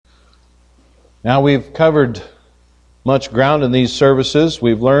Now we've covered much ground in these services.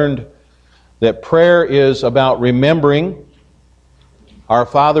 We've learned that prayer is about remembering our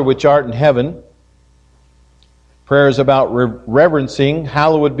Father which art in heaven. Prayer is about reverencing,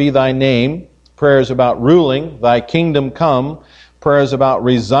 hallowed be thy name. Prayer is about ruling, thy kingdom come. Prayer is about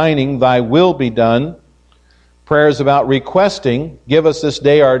resigning, thy will be done. Prayer is about requesting, give us this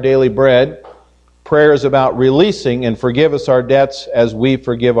day our daily bread. Prayer is about releasing, and forgive us our debts as we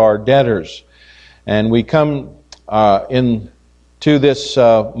forgive our debtors. And we come into this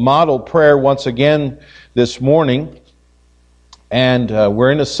model prayer once again this morning. And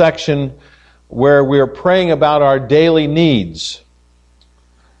we're in a section where we're praying about our daily needs.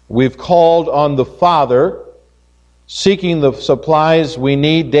 We've called on the Father, seeking the supplies we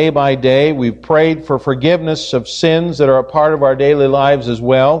need day by day. We've prayed for forgiveness of sins that are a part of our daily lives as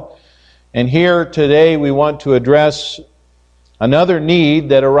well. And here today we want to address another need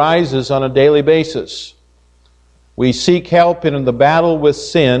that arises on a daily basis. We seek help in the battle with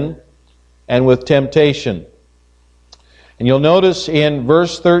sin and with temptation. And you'll notice in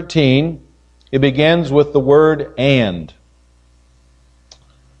verse 13, it begins with the word "and."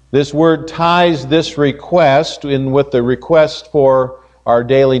 This word ties this request in with the request for our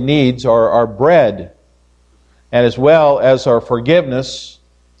daily needs, or our bread, and as well as our forgiveness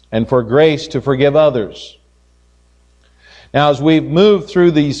and for grace to forgive others. Now, as we've moved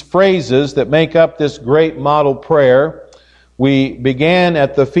through these phrases that make up this great model prayer, we began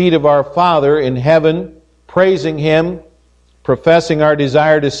at the feet of our Father in heaven, praising Him, professing our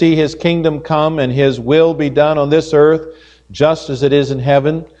desire to see His kingdom come and His will be done on this earth, just as it is in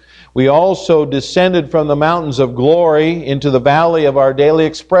heaven. We also descended from the mountains of glory into the valley of our daily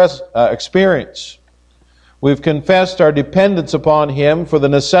experience. We've confessed our dependence upon Him for the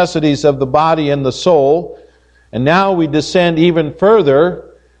necessities of the body and the soul. And now we descend even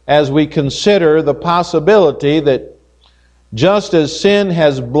further as we consider the possibility that just as sin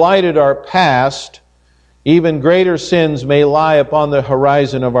has blighted our past, even greater sins may lie upon the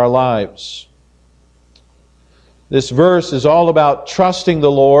horizon of our lives. This verse is all about trusting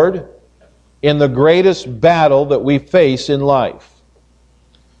the Lord in the greatest battle that we face in life.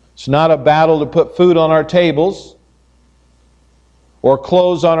 It's not a battle to put food on our tables or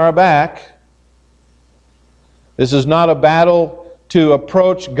clothes on our back. This is not a battle to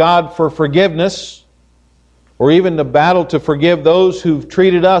approach God for forgiveness, or even a battle to forgive those who've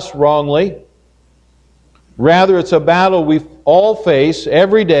treated us wrongly. Rather, it's a battle we all face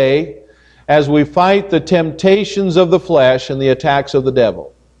every day as we fight the temptations of the flesh and the attacks of the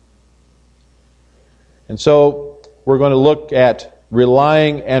devil. And so, we're going to look at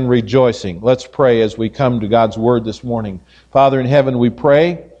relying and rejoicing. Let's pray as we come to God's Word this morning. Father in heaven, we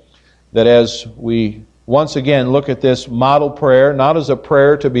pray that as we once again look at this model prayer, not as a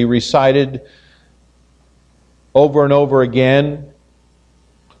prayer to be recited over and over again,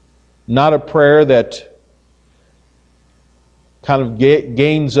 not a prayer that kind of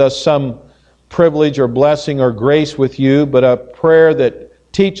gains us some privilege or blessing or grace with you, but a prayer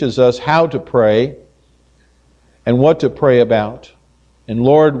that teaches us how to pray and what to pray about. And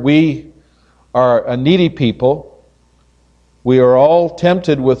Lord, we are a needy people. We are all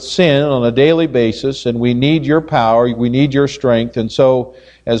tempted with sin on a daily basis, and we need your power, we need your strength. And so,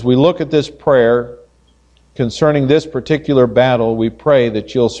 as we look at this prayer concerning this particular battle, we pray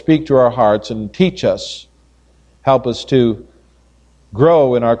that you'll speak to our hearts and teach us, help us to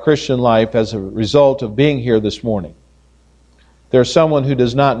grow in our Christian life as a result of being here this morning. If there's someone who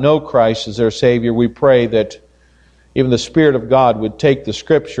does not know Christ as their Savior, we pray that even the Spirit of God would take the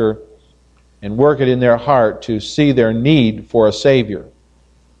Scripture and work it in their heart to see their need for a Savior.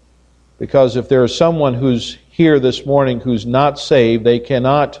 Because if there is someone who's here this morning who's not saved, they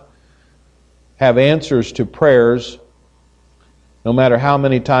cannot have answers to prayers no matter how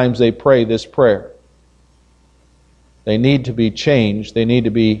many times they pray this prayer. They need to be changed. They need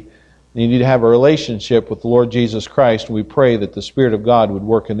to have a relationship with the Lord Jesus Christ. And we pray that the Spirit of God would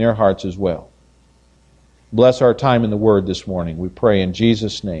work in their hearts as well. Bless our time in the Word this morning. We pray in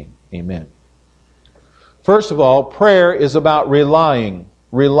Jesus' name. Amen. First of all, prayer is about relying.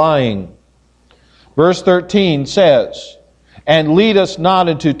 Relying. Verse 13 says, "And lead us not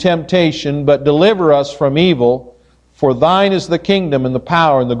into temptation, but deliver us from evil. For thine is the kingdom and the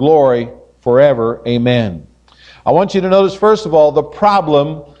power and the glory forever. Amen." I want you to notice, first of all, the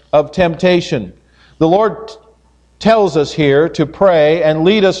problem of temptation. The Lord tells us here to pray and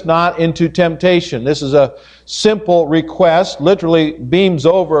lead us not into temptation. This is a simple request, literally brims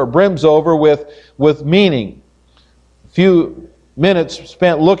over with meaning. A few minutes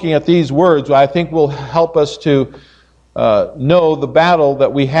spent looking at these words, I think will help us to know the battle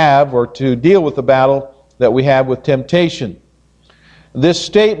that we have, or to deal with the battle that we have with temptation. This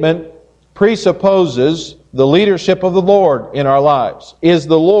statement presupposes the leadership of the Lord in our lives. Is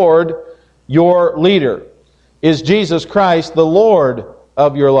the Lord your leader? Is Jesus Christ the Lord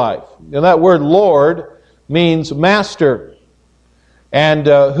of your life? And that word Lord means master. And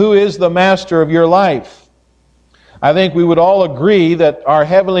who is the master of your life? I think we would all agree that our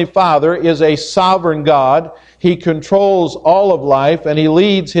Heavenly Father is a sovereign God. He controls all of life, and He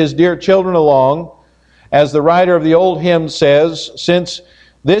leads His dear children along. As the writer of the old hymn says, since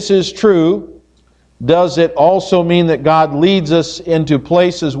this is true, does it also mean that God leads us into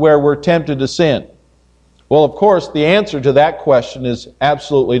places where we're tempted to sin? Well, of course, the answer to that question is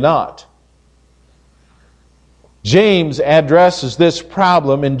absolutely not. James addresses this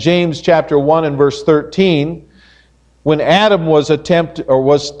problem in James chapter 1 and verse 13. When Adam was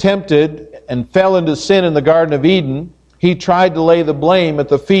tempted and fell into sin in the Garden of Eden, he tried to lay the blame at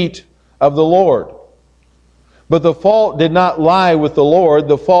the feet of the Lord. But the fault did not lie with the Lord.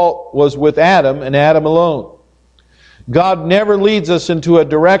 The fault was with Adam and Adam alone. God never leads us into a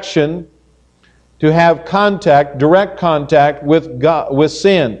direction to have direct contact with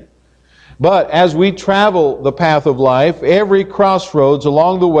sin. But as we travel the path of life, every crossroads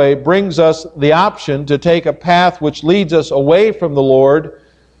along the way brings us the option to take a path which leads us away from the Lord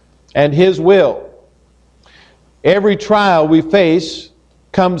and His will. Every trial we face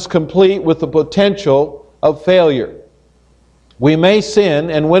comes complete with the potential of failure. We may sin,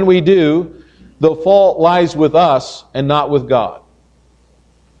 and when we do, the fault lies with us and not with God.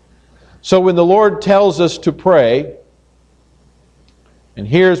 So when the Lord tells us to pray, and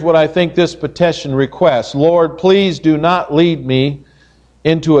here's what I think this petition requests: Lord, please do not lead me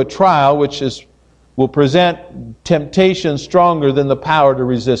into a trial which will present temptation stronger than the power to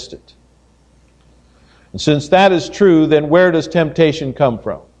resist it. And since that is true, then where does temptation come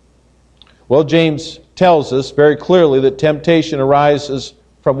from? Well, James tells us very clearly that temptation arises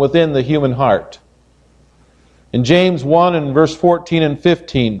from within the human heart. In James 1 and verse 14 and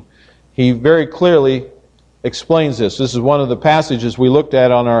 15, he very clearly explains this. This is one of the passages we looked at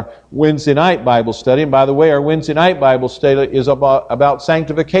on our Wednesday night Bible study. And by the way, our Wednesday night Bible study is about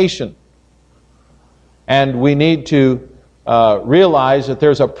sanctification. And we need to realize that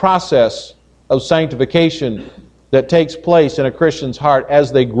there's a process of sanctification that takes place in a Christian's heart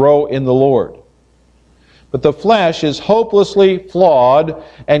as they grow in the Lord. But the flesh is hopelessly flawed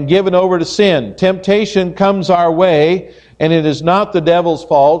and given over to sin. Temptation comes our way, and it is not the devil's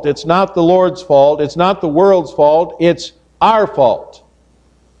fault, it's not the Lord's fault, it's not the world's fault, it's our fault.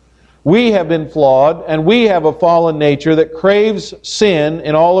 We have been flawed, and we have a fallen nature that craves sin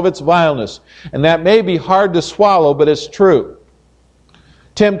in all of its vileness. And that may be hard to swallow, but it's true.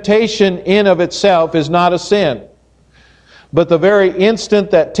 Temptation in of itself is not a sin. But the very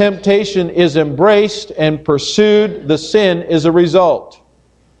instant that temptation is embraced and pursued, the sin is a result.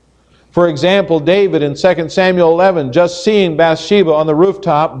 For example, David in 2 Samuel 11, just seeing Bathsheba on the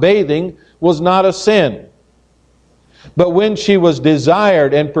rooftop bathing was not a sin. But when she was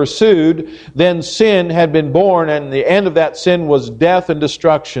desired and pursued, then sin had been born, and the end of that sin was death and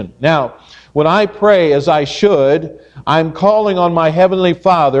destruction. Now, when I pray as I should, I'm calling on my Heavenly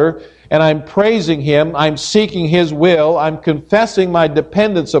Father, and I'm praising Him, I'm seeking His will, I'm confessing my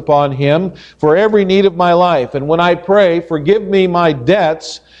dependence upon Him for every need of my life. And when I pray, forgive me my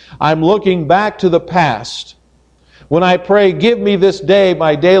debts, I'm looking back to the past. When I pray, give me this day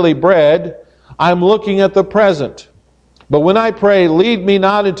my daily bread, I'm looking at the present. But when I pray, lead me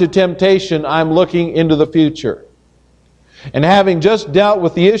not into temptation, I'm looking into the future. And having just dealt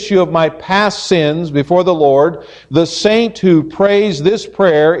with the issue of my past sins before the Lord, the saint who prays this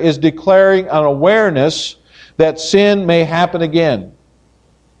prayer is declaring an awareness that sin may happen again.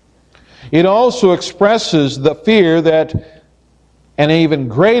 It also expresses the fear that an even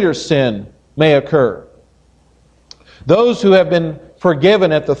greater sin may occur. Those who have been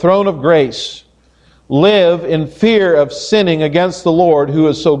forgiven at the throne of grace live in fear of sinning against the Lord who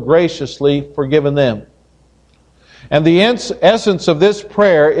has so graciously forgiven them. And the essence of this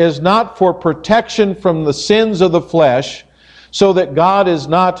prayer is not for protection from the sins of the flesh, so that God is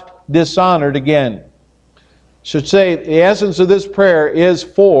not dishonored again. Should say the essence of this prayer is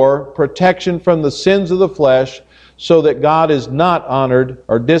for protection from the sins of the flesh, so that God is not honored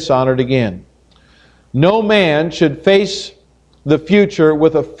or dishonored again. No man should face the future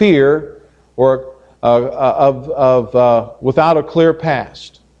with a fear or without a clear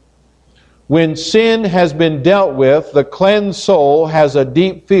past. When sin has been dealt with, the cleansed soul has a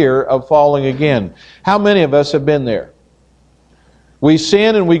deep fear of falling again. How many of us have been there? We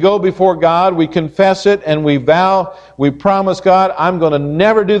sin and we go before God, we confess it, and we vow, we promise God, I'm going to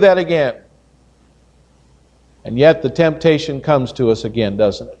never do that again. And yet the temptation comes to us again,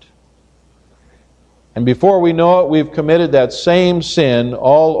 doesn't it? And before we know it, we've committed that same sin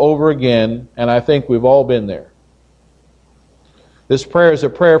all over again, and I think we've all been there. This prayer is a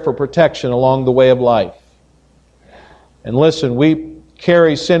prayer for protection along the way of life. And listen, we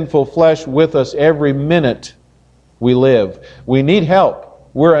carry sinful flesh with us every minute we live. We need help.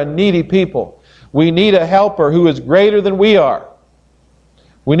 We're a needy people. We need a helper who is greater than we are.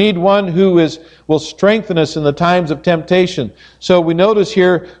 We need one who will strengthen us in the times of temptation. So we notice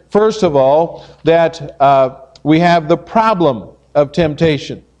here, first of all, that we have the problem of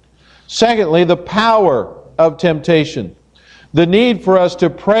temptation. Secondly, the power of temptation. The need for us to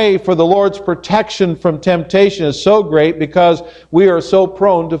pray for the Lord's protection from temptation is so great because we are so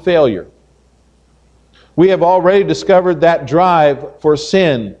prone to failure. We have already discovered that drive for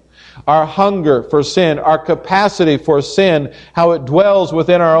sin, our hunger for sin, our capacity for sin, how it dwells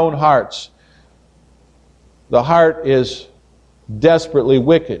within our own hearts. The heart is desperately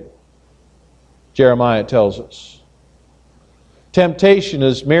wicked, Jeremiah tells us. Temptation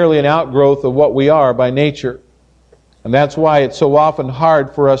is merely an outgrowth of what we are by nature. And that's why it's so often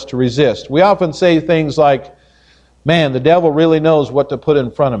hard for us to resist. We often say things like, man, the devil really knows what to put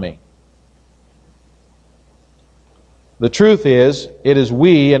in front of me. The truth is, it is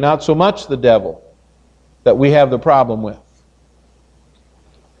we and not so much the devil that we have the problem with.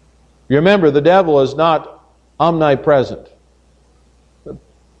 You remember, the devil is not omnipresent.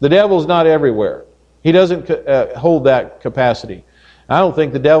 The devil is not everywhere. He doesn't hold that capacity. I don't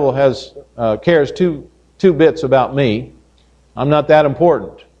think the devil cares two bits about me. I'm not that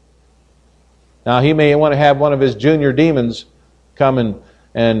important. Now, he may want to have one of his junior demons come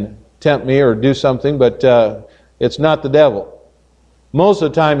and tempt me or do something, but it's not the devil. Most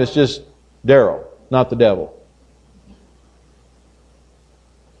of the time it's just Daryl, not the devil.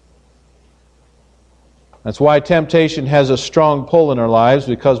 That's why temptation has a strong pull in our lives,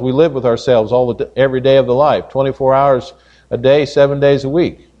 because we live with ourselves every day of the life, 24 hours a day, 7 days a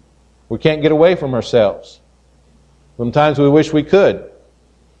week. We can't get away from ourselves. Sometimes we wish we could,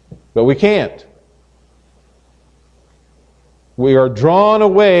 but we can't. We are drawn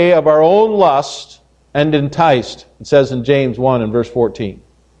away of our own lust and enticed, it says in James 1 and verse 14.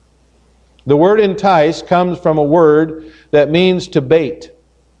 The word entice comes from a word that means to bait.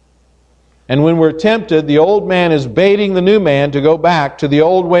 And when we're tempted, the old man is baiting the new man to go back to the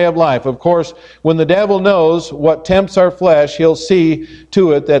old way of life. Of course, when the devil knows what tempts our flesh, he'll see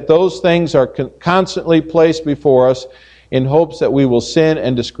to it that those things are constantly placed before us in hopes that we will sin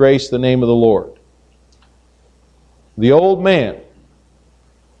and disgrace the name of the Lord. The old man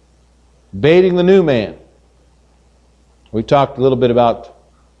baiting the new man. We talked a little bit about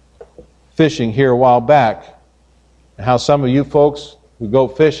fishing here a while back, and how some of you folks who go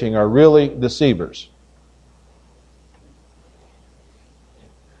fishing are really deceivers.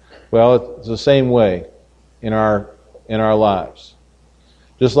 Well, it's the same way in our lives.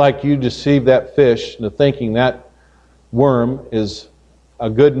 Just like you deceive that fish into thinking that worm is a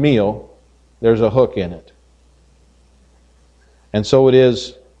good meal, there's a hook in it. And so it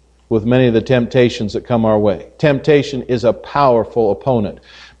is with many of the temptations that come our way. Temptation is a powerful opponent,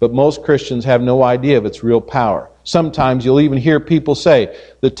 but most Christians have no idea of its real power. Sometimes you'll even hear people say,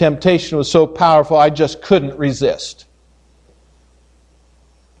 the temptation was so powerful I just couldn't resist.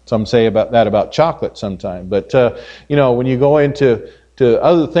 Some say about chocolate sometimes. But, when you go into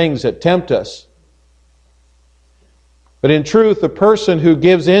other things that tempt us. But in truth, the person who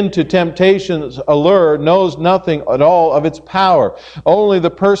gives in to temptation's allure knows nothing at all of its power. Only the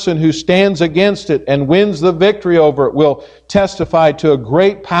person who stands against it and wins the victory over it will testify to a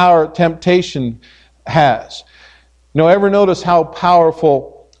great power temptation has. Ever notice how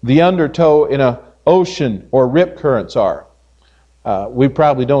powerful the undertow in an ocean or rip currents are? We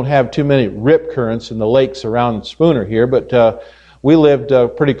probably don't have too many rip currents in the lakes around Spooner here, but we lived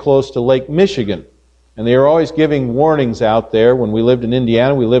pretty close to Lake Michigan. And they were always giving warnings out there. When we lived in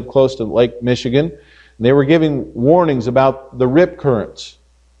Indiana, we lived close to Lake Michigan. And they were giving warnings about the rip currents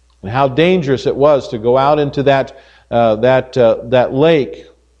and how dangerous it was to go out into that lake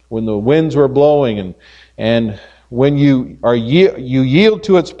when the winds were blowing. And when you yield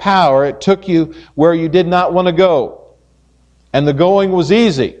to its power, it took you where you did not want to go. And the going was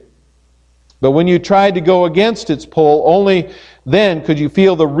easy. But when you tried to go against its pull, only then could you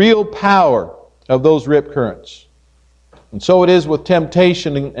feel the real power of those rip currents. And so it is with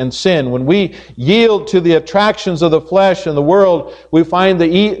temptation and sin. When we yield to the attractions of the flesh and the world, we find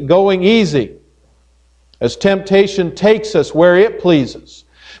the going easy. as temptation takes us where it pleases.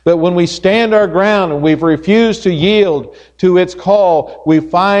 But when we stand our ground and we've refused to yield to its call, we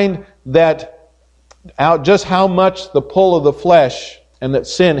find that out just how much the pull of the flesh and that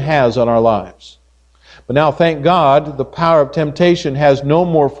sin has on our lives. But now, thank God, the power of temptation has no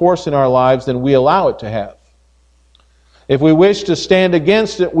more force in our lives than we allow it to have. If we wish to stand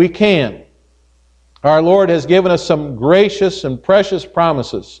against it, we can. Our Lord has given us some gracious and precious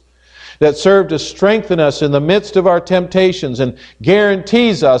promises that serve to strengthen us in the midst of our temptations and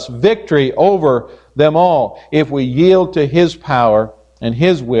guarantees us victory over them all if we yield to His power and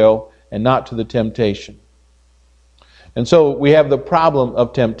His will and not to the temptation. And so we have the problem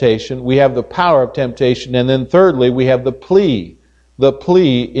of temptation, we have the power of temptation, and then thirdly, we have the plea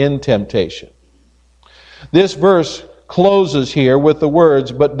in temptation. This verse closes here with the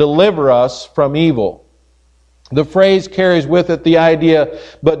words, "But deliver us from evil." The phrase carries with it the idea,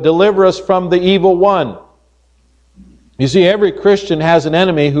 "But deliver us from the evil one." You see, every Christian has an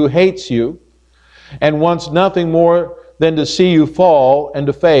enemy who hates you and wants nothing more than to see you fall and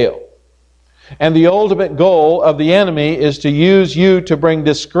to fail. And the ultimate goal of the enemy is to use you to bring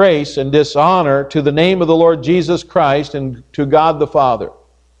disgrace and dishonor to the name of the Lord Jesus Christ and to God the Father.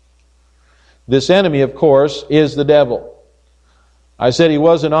 This enemy, of course, is the devil. I said he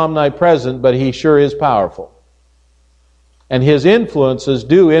wasn't omnipresent, but he sure is powerful. And his influences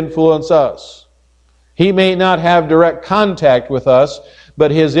do influence us. He may not have direct contact with us,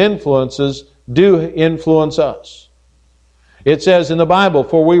 but his influences do influence us. It says in the Bible,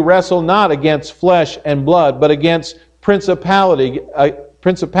 "For we wrestle not against flesh and blood, but against principalities,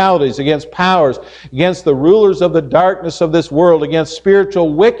 against powers, against the rulers of the darkness of this world, against spiritual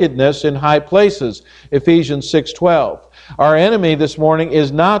wickedness in high places." Ephesians 6:12. Our enemy this morning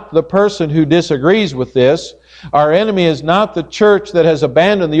is not the person who disagrees with this. Our enemy is not the church that has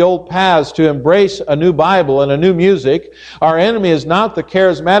abandoned the old paths to embrace a new Bible and a new music. Our enemy is not the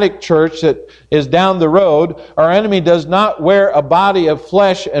charismatic church that is down the road. Our enemy does not wear a body of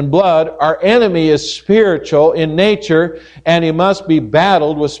flesh and blood. Our enemy is spiritual in nature, and he must be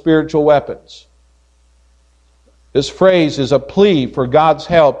battled with spiritual weapons. This phrase is a plea for God's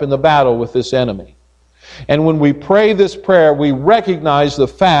help in the battle with this enemy. And when we pray this prayer, we recognize the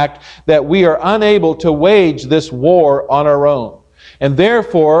fact that we are unable to wage this war on our own. And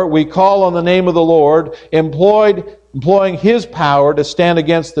therefore, we call on the name of the Lord, employing His power to stand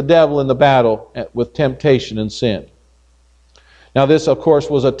against the devil in the battle with temptation and sin. Now this, of course,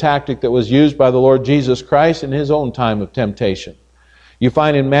 was a tactic that was used by the Lord Jesus Christ in His own time of temptation. You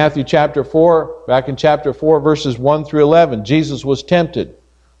find in Matthew chapter 4, back in chapter 4, verses 1 through 11, Jesus was tempted.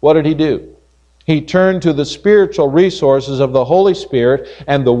 What did He do? He turned to the spiritual resources of the Holy Spirit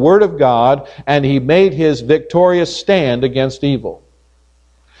and the Word of God, and He made His victorious stand against evil.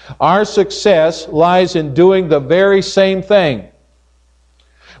 Our success lies in doing the very same thing.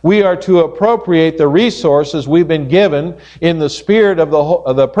 We are to appropriate the resources we've been given in the spirit of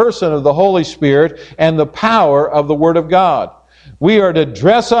the person of the Holy Spirit and the power of the Word of God. We are to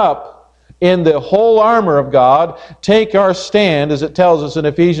dress up in the whole armor of God, take our stand, as it tells us in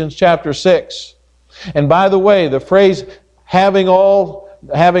Ephesians chapter 6. And by the way, the phrase having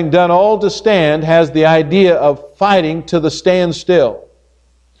done all to stand has the idea of fighting to the standstill.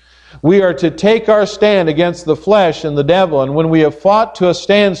 We are to take our stand against the flesh and the devil, and when we have fought to a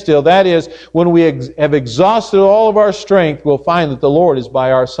standstill, that is, when we have exhausted all of our strength, we'll find that the Lord is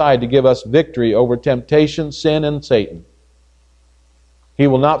by our side to give us victory over temptation, sin, and Satan. He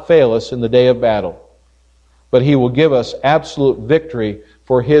will not fail us in the day of battle, but He will give us absolute victory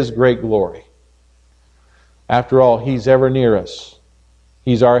for His great glory. After all, He's ever near us.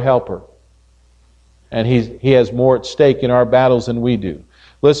 He's our helper. And He has more at stake in our battles than we do.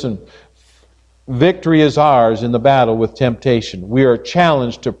 Listen, victory is ours in the battle with temptation. We are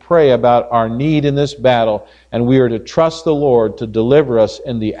challenged to pray about our need in this battle, and we are to trust the Lord to deliver us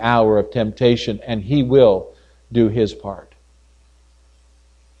in the hour of temptation, and He will do His part.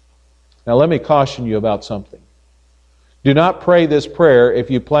 Now let me caution you about something. Do not pray this prayer if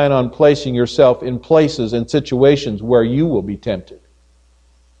you plan on placing yourself in places and situations where you will be tempted.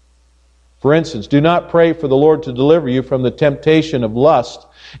 For instance, do not pray for the Lord to deliver you from the temptation of lust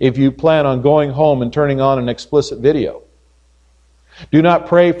if you plan on going home and turning on an explicit video. Do not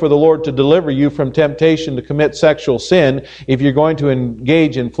pray for the Lord to deliver you from temptation to commit sexual sin if you're going to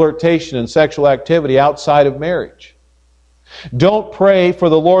engage in flirtation and sexual activity outside of marriage. Don't pray for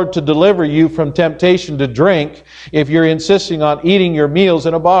the Lord to deliver you from temptation to drink if you're insisting on eating your meals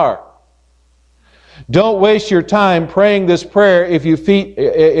in a bar. Don't waste your time praying this prayer if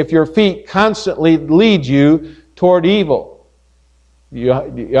your feet constantly lead you toward evil. You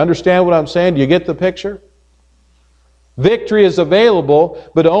understand what I'm saying? Do you get the picture? Victory is available,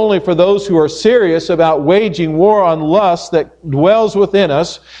 but only for those who are serious about waging war on lust that dwells within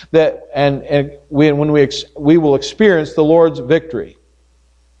us, and we will experience the Lord's victory.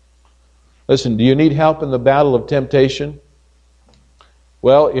 Listen, do you need help in the battle of temptation?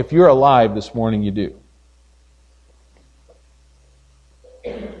 Well, if you're alive this morning, you do.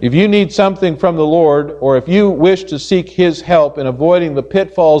 If you need something from the Lord, or if you wish to seek His help in avoiding the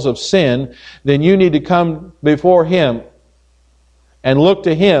pitfalls of sin, then you need to come before Him and look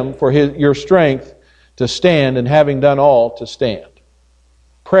to Him for your strength to stand, and having done all, to stand.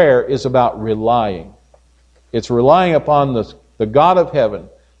 Prayer is about relying. It's relying upon the God of heaven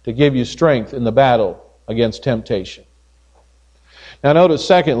to give you strength in the battle against temptation. Now notice,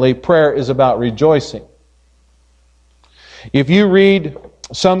 secondly, prayer is about rejoicing. If you read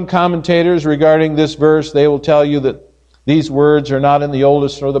some commentators regarding this verse, they will tell you that these words are not in the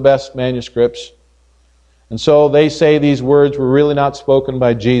oldest nor the best manuscripts. And so they say these words were really not spoken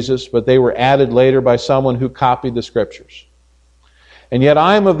by Jesus, but they were added later by someone who copied the Scriptures. And yet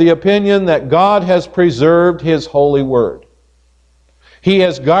I am of the opinion that God has preserved His holy word. He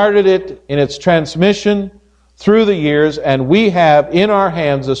has guarded it in its transmission through the years, and we have in our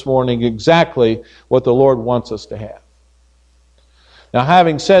hands this morning exactly what the Lord wants us to have. Now,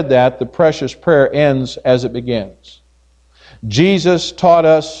 having said that, the precious prayer ends as it begins. Jesus taught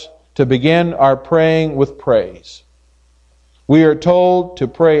us to begin our praying with praise. We are told to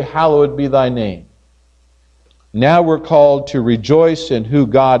pray, "Hallowed be thy name." Now we're called to rejoice in who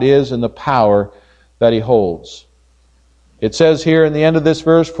God is and the power that He holds. It says here in the end of this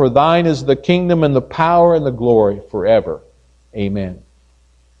verse, "For thine is the kingdom and the power and the glory forever. Amen."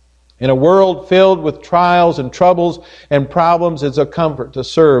 In a world filled with trials and troubles and problems, it's a comfort to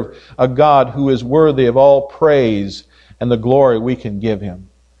serve a God who is worthy of all praise and the glory we can give Him.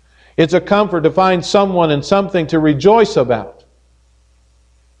 It's a comfort to find someone and something to rejoice about.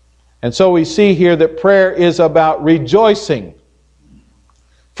 And so we see here that prayer is about rejoicing.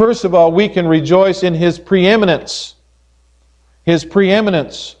 First of all, we can rejoice in His preeminence. His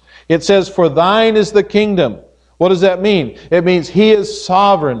preeminence. It says, "For thine is the kingdom." What does that mean? It means He is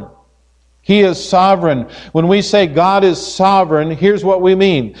sovereign. He is sovereign. When we say God is sovereign, here's what we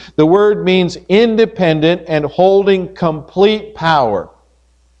mean. The word means independent and holding complete power.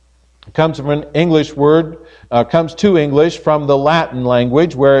 It comes from an English word, comes to English from the Latin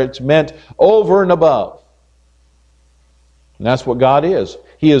language, where it's meant over and above. And that's what God is.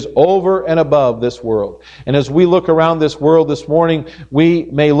 He is over and above this world. And as we look around this world this morning, we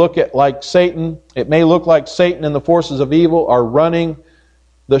may look at like Satan. It may look like Satan and the forces of evil are running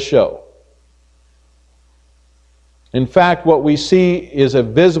the show. In fact, what we see is a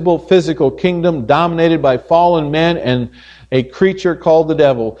visible physical kingdom dominated by fallen men and a creature called the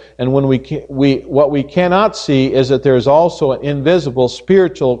devil. And when what we cannot see is that there is also an invisible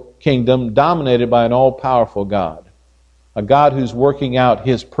spiritual kingdom dominated by an all-powerful God. A God who's working out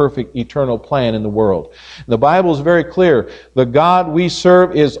His perfect eternal plan in the world. The Bible is very clear. The God we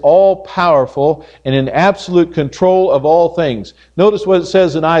serve is all-powerful and in absolute control of all things. Notice what it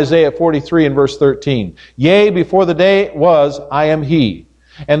says in Isaiah 43 and verse 13. "Yea, before the day was, I am He.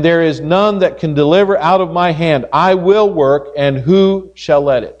 And there is none that can deliver out of my hand. I will work, and who shall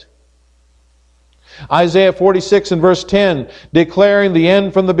let it?" Isaiah 46 and verse 10, declaring the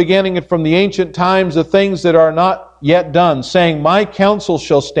end from the beginning and from the ancient times the things that are not yet done, saying, "My counsel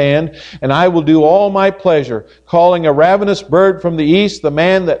shall stand, and I will do all my pleasure, calling a ravenous bird from the east, the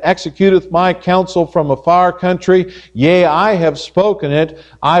man that executeth my counsel from a far country. Yea, I have spoken it,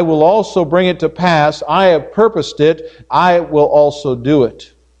 I will also bring it to pass. I have purposed it, I will also do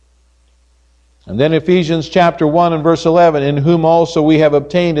it." And then Ephesians chapter 1 and verse 11, "In whom also we have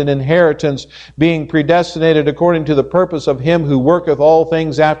obtained an inheritance, being predestinated according to the purpose of Him who worketh all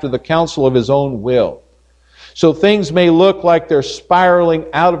things after the counsel of His own will." So things may look like they're spiraling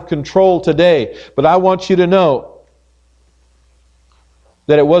out of control today, but I want you to know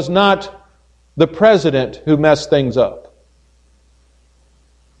that it was not the president who messed things up.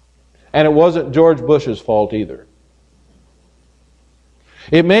 And it wasn't George Bush's fault either.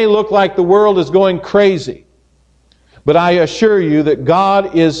 It may look like the world is going crazy, but I assure you that God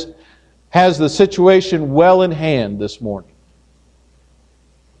has the situation well in hand this morning.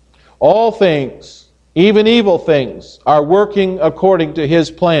 All things, even evil things, are working according to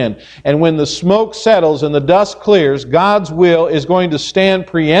His plan. And when the smoke settles and the dust clears, God's will is going to stand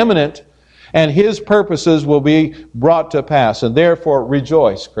preeminent and His purposes will be brought to pass. And therefore,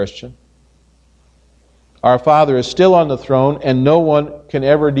 rejoice, Christian. Our Father is still on the throne, and no one can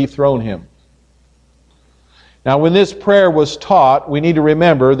ever dethrone Him. Now, when this prayer was taught, we need to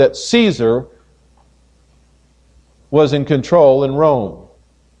remember that Caesar was in control in Rome.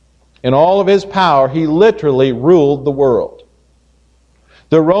 In all of his power, he literally ruled the world.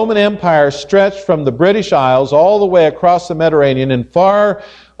 The Roman Empire stretched from the British Isles all the way across the Mediterranean and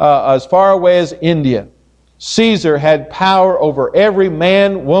as far away as India. Caesar had power over every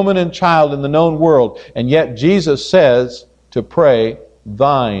man, woman, and child in the known world. And yet Jesus says to pray,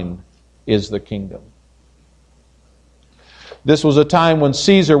 "Thine is the kingdom." This was a time when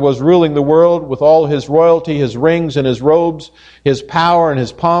Caesar was ruling the world with all his royalty, his rings and his robes, his power and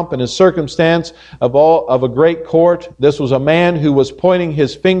his pomp and his circumstance of a great court. This was a man who was pointing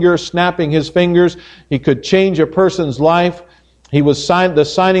his finger, snapping his fingers. He could change a person's life. The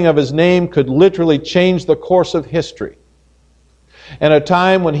signing of his name could literally change the course of history. And a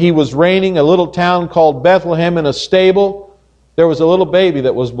time when he was reigning, a little town called Bethlehem, in a stable, there was a little baby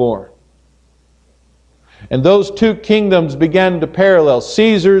that was born. And those two kingdoms began to parallel,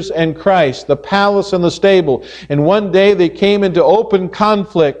 Caesar's and Christ, the palace and the stable. And one day they came into open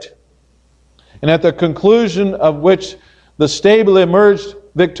conflict, and at the conclusion of which the stable emerged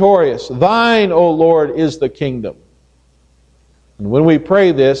victorious. "Thine, O Lord, is the kingdom." And when we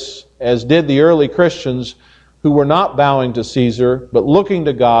pray this, as did the early Christians who were not bowing to Caesar, but looking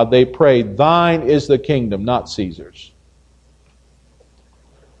to God, they prayed, "Thine is the kingdom, not Caesar's."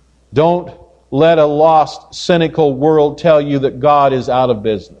 Don't let a lost, cynical world tell you that God is out of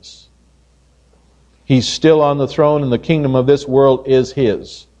business. He's still on the throne, and the kingdom of this world is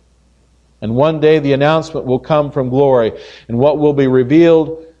His. And one day the announcement will come from glory, and what will be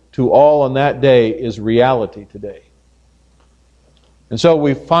revealed to all on that day is reality today. And so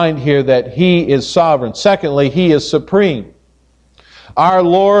we find here that He is sovereign. Secondly, He is supreme. Our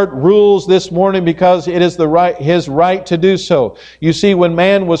Lord rules this morning because it is His right to do so. You see, when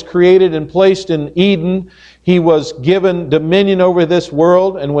man was created and placed in Eden, he was given dominion over this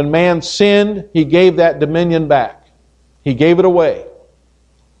world, and when man sinned, he gave that dominion back. He gave it away.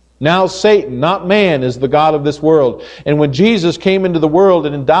 Now Satan, not man, is the god of this world. And when Jesus came into the world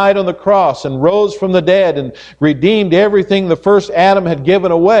and died on the cross and rose from the dead and redeemed everything the first Adam had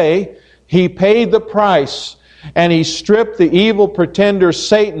given away, He paid the price, and He stripped the evil pretender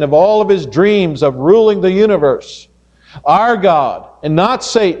Satan of all of his dreams of ruling the universe. Our God, and not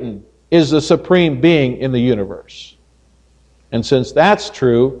Satan, is the supreme being in the universe. And since that's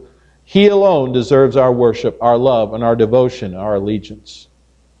true, He alone deserves our worship, our love, and our devotion, our allegiance.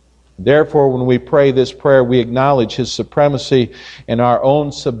 Therefore, when we pray this prayer, we acknowledge His supremacy and our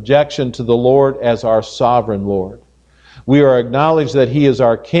own subjection to the Lord as our sovereign Lord. We are acknowledged that He is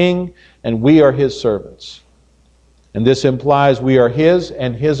our King and we are His servants. And this implies we are His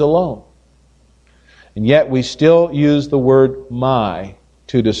and His alone. And yet we still use the word "my"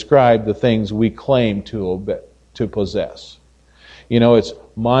 to describe the things we claim to possess. You know, it's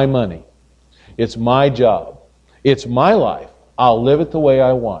my money. It's my job. It's my life. I'll live it the way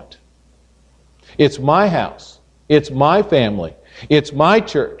I want. It's my house. It's my family. It's my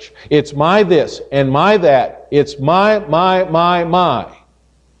church. It's my this and my that. It's my.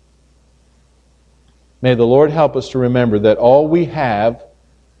 May the Lord help us to remember that all we have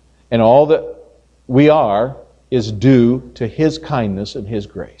and all that we are is due to His kindness and His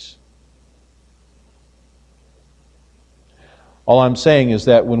grace. All I'm saying is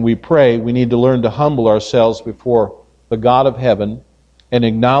that when we pray, we need to learn to humble ourselves before the God of heaven and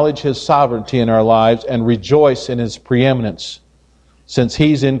acknowledge His sovereignty in our lives and rejoice in His preeminence. Since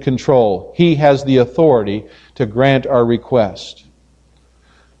He's in control, He has the authority to grant our request.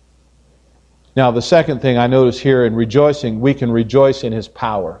 Now, the second thing I notice here in rejoicing, we can rejoice in His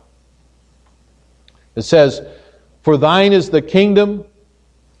power. It says, "For thine is the kingdom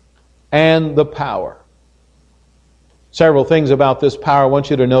and the power." Several things about this power I want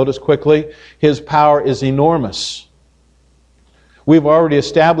you to notice quickly. His power is enormous. We've already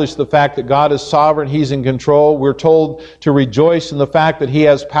established the fact that God is sovereign, He's in control. We're told to rejoice in the fact that He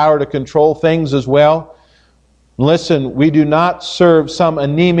has power to control things as well. Listen, we do not serve some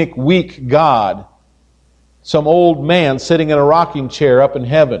anemic, weak God, some old man sitting in a rocking chair up in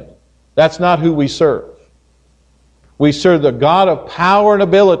heaven. That's not who we serve. We serve the God of power and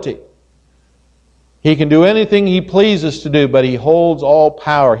ability. He can do anything He pleases to do, but He holds all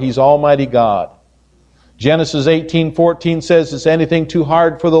power. He's Almighty God. Genesis 18:14 says, "Is anything too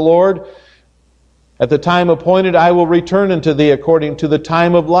hard for the Lord? At the time appointed I will return unto thee according to the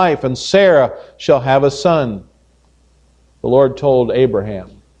time of life, and Sarah shall have a son." The Lord told Abraham.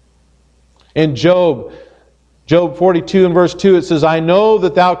 In Job 42 and verse 2, it says, "I know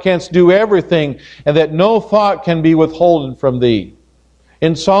that thou canst do everything, and that no thought can be withholden from thee."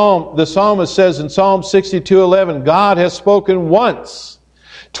 The psalmist says in Psalm 62:11, "God has spoken once.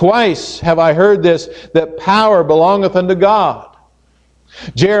 Twice have I heard this, that power belongeth unto God.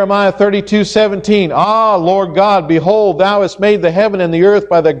 Jeremiah 32:17, Ah, Lord God, behold, Thou hast made the heaven and the earth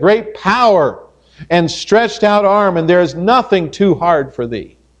by the great power and stretched out arm, and there is nothing too hard for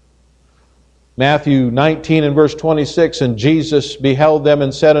Thee. Matthew 19 and verse 26, And Jesus beheld them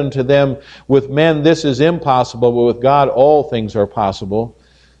and said unto them, With men this is impossible, but with God all things are possible.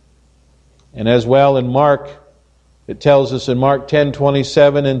 And as well in Mark, it tells us in Mark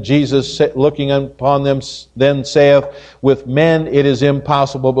 10:27, And Jesus looking upon them then saith, With men it is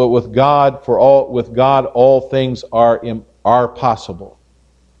impossible, but with God all things are possible.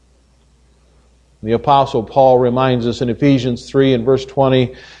 The Apostle Paul reminds us in Ephesians 3 and verse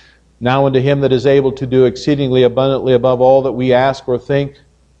 20, Now unto Him that is able to do exceedingly abundantly above all that we ask or think,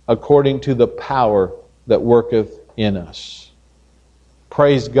 according to the power that worketh in us.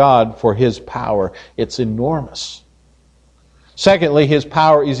 Praise God for His power. It's enormous. Secondly, His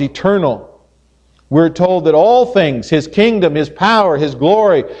power is eternal. We're told that all things, His kingdom, His power, His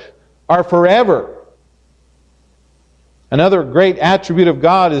glory, are forever. Another great attribute of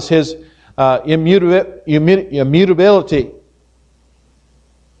God is His immutability.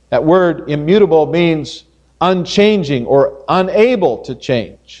 That word immutable means unchanging or unable to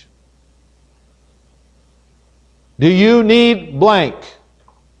change. Do you need blank?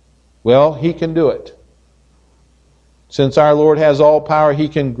 Well, He can do it. Since our Lord has all power, He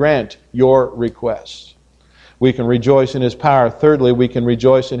can grant your requests. We can rejoice in His power. Thirdly, we can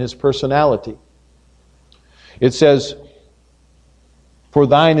rejoice in His personality. It says, For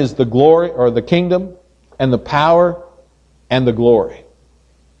Thine is the glory, or the kingdom, and the power, and the glory.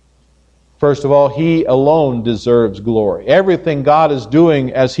 First of all, He alone deserves glory. Everything God is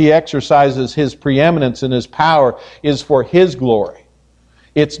doing as He exercises His preeminence and His power is for His glory.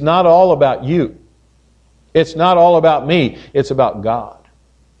 It's not all about you. It's not all about me. It's about God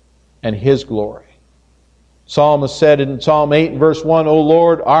and His glory. Psalmist said in Psalm 8 and verse 1, O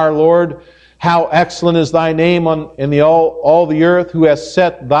Lord, our Lord, how excellent is Thy name in all the earth, who has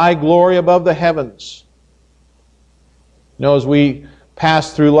set Thy glory above the heavens. You know, as we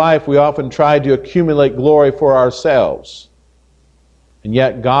pass through life, we often try to accumulate glory for ourselves. And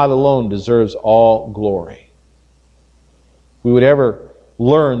yet God alone deserves all glory. If we would ever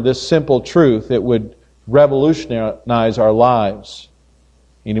learn this simple truth, it would revolutionize our lives,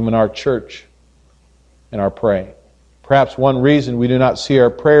 and even our church and our praying. Perhaps one reason we do not see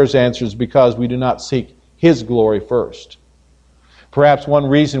our prayers answered is because we do not seek His glory first. Perhaps one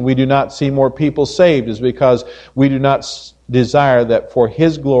reason we do not see more people saved is because we do not desire that for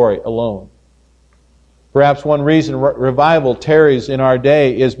His glory alone. Perhaps one reason revival tarries in our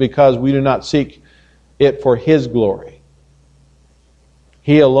day is because we do not seek it for His glory.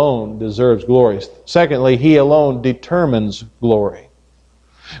 He alone deserves glory. Secondly, He alone determines glory.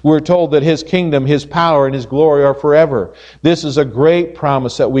 We're told that His kingdom, His power, and His glory are forever. This is a great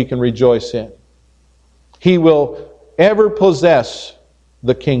promise that we can rejoice in. He will ever possess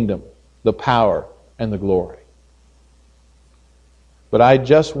the kingdom, the power, and the glory. But I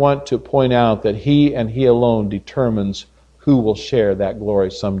just want to point out that He and He alone determines who will share that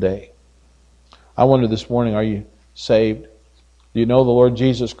glory someday. I wonder this morning, are you saved? Do you know the Lord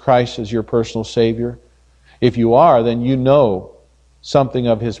Jesus Christ as your personal Savior? If you are, then you know something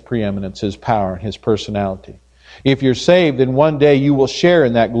of His preeminence, His power, and His personality. If you're saved, then one day you will share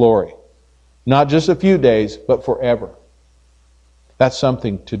in that glory. Not just a few days, but forever. That's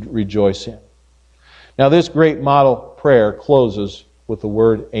something to rejoice in. Now, this great model prayer closes with the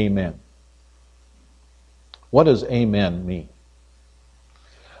word Amen. What does Amen mean?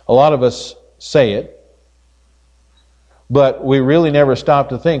 A lot of us say it, but we really never stop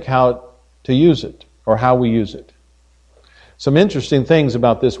to think how to use it or how we use it. Some interesting things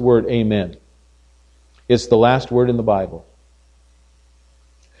about this word Amen. It's the last word in the Bible.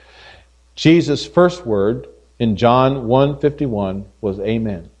 Jesus' first word in John 1:51 was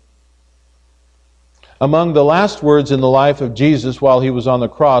Amen. Among the last words in the life of Jesus while He was on the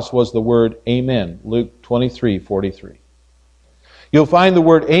cross was the word Amen, Luke 23:43. You'll find the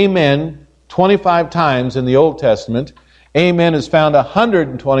word Amen 25 times in the Old Testament. Amen is found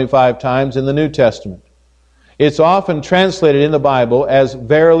 125 times in the New Testament. It's often translated in the Bible as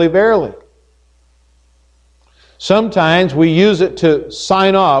verily, verily. Sometimes we use it to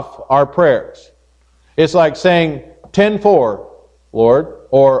sign off our prayers. It's like saying 10-4, Lord,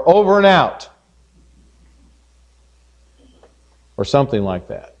 or over and out, or something like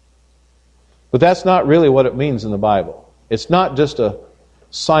that. But that's not really what it means in the Bible. It's not just a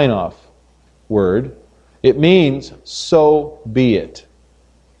sign-off word. It means, so be it.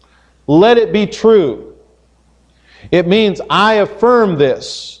 Let it be true. It means I affirm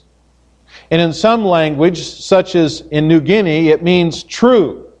this. And in some language, such as in New Guinea, it means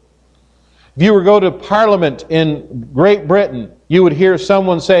true. If you were to go to Parliament in Great Britain, you would hear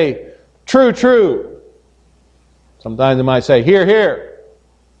someone say, true, true. Sometimes they might say, hear, hear.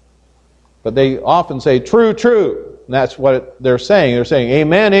 But they often say, true, true. And that's what they're saying. They're saying,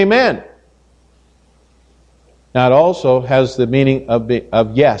 amen, amen. Now it also has the meaning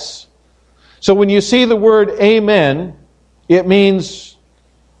of yes. So when you see the word amen, it means,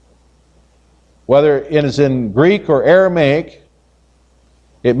 whether it is in Greek or Aramaic,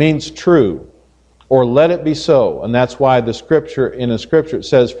 it means true, or let it be so. And that's why in the Scripture it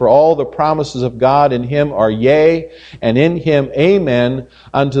says, for all the promises of God in Him are yea, and in Him amen,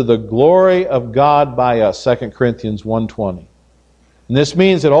 unto the glory of God by us. 2 Corinthians 1:20. And this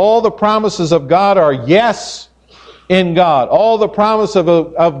means that all the promises of God are yes in God. All the promises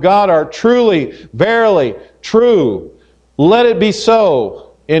of God are truly, verily, true. Let it be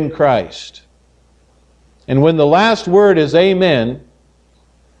so in Christ. And when the last word is amen,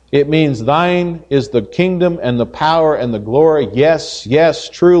 it means thine is the kingdom and the power and the glory. Yes, yes,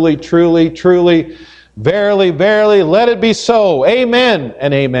 truly, truly, truly, verily, verily, let it be so. Amen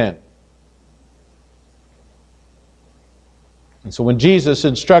and amen. And so when Jesus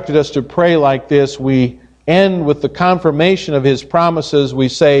instructed us to pray like this, we end with the confirmation of His promises. We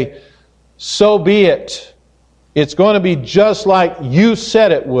say, so be it. It's going to be just like you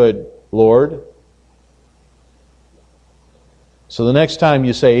said it would, Lord. So the next time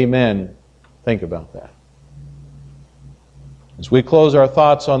you say amen, think about that. As we close our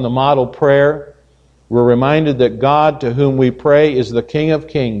thoughts on the model prayer, we're reminded that God to whom we pray is the King of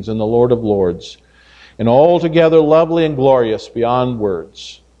Kings and the Lord of Lords, and altogether lovely and glorious beyond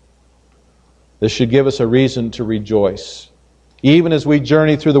words. This should give us a reason to rejoice. Even as we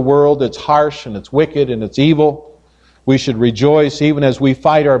journey through the world that's harsh and it's wicked and it's evil, we should rejoice. Even as we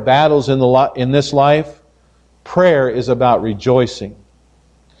fight our battles in this life, prayer is about rejoicing.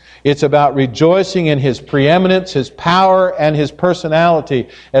 It's about rejoicing in His preeminence, His power, and His personality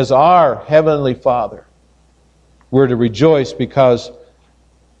as our Heavenly Father. We're to rejoice because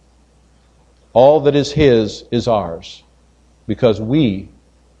all that is His is ours, because we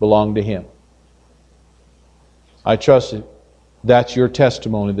belong to Him. I trust that's your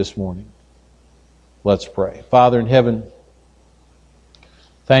testimony this morning. Let's pray. Father in heaven,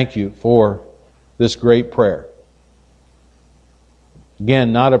 thank You for this great prayer.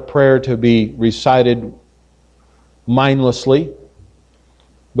 Again, not a prayer to be recited mindlessly,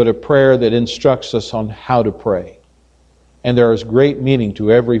 but a prayer that instructs us on how to pray. And there is great meaning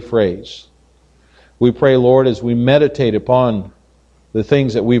to every phrase. We pray, Lord, as we meditate upon the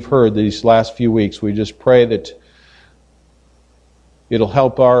things that we've heard these last few weeks, we just pray that it'll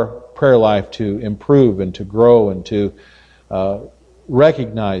help our prayer life to improve and to grow and to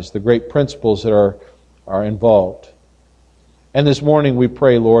recognize the great principles that are involved. And this morning we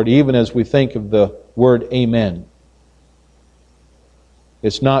pray, Lord, even as we think of the word amen,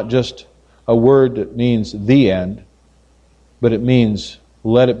 it's not just a word that means the end, but it means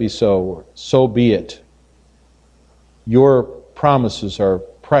let it be so, or so be it. Your promises are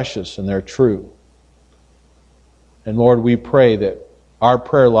precious and they're true. And Lord, we pray that our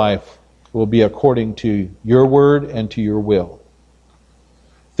prayer life will be according to Your word and to Your will.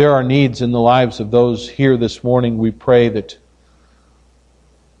 If there are needs in the lives of those here this morning, we pray that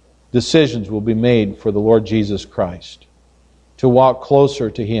decisions will be made for the Lord Jesus Christ, to walk closer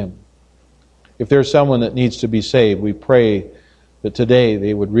to Him. If there's someone that needs to be saved, we pray that today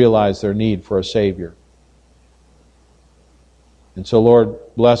they would realize their need for a Savior. And so, Lord,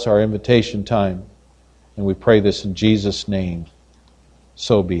 bless our invitation time. And we pray this in Jesus' name.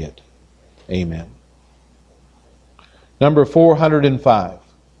 So be it. Amen. Number 405.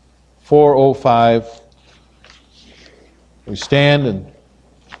 405. We stand and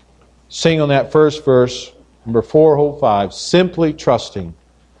sing on that first verse, number 405, simply trusting,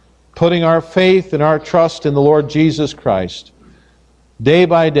 putting our faith and our trust in the Lord Jesus Christ, day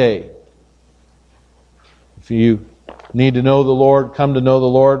by day. If you need to know the Lord, come to know the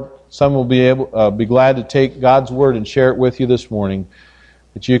Lord, some will be glad to take God's Word and share it with you this morning,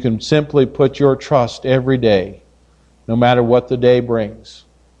 that you can simply put your trust every day, no matter what the day brings,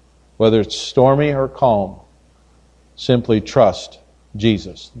 whether it's stormy or calm. Simply trust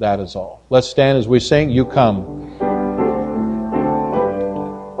Jesus. That is all. Let's stand as we sing, You Come.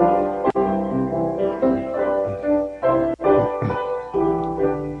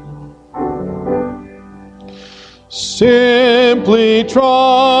 Simply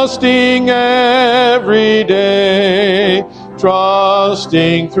trusting every day,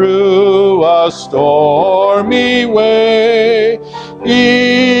 trusting through a stormy way.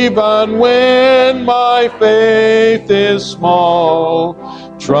 Even when my faith is small,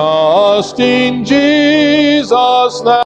 trusting Jesus now.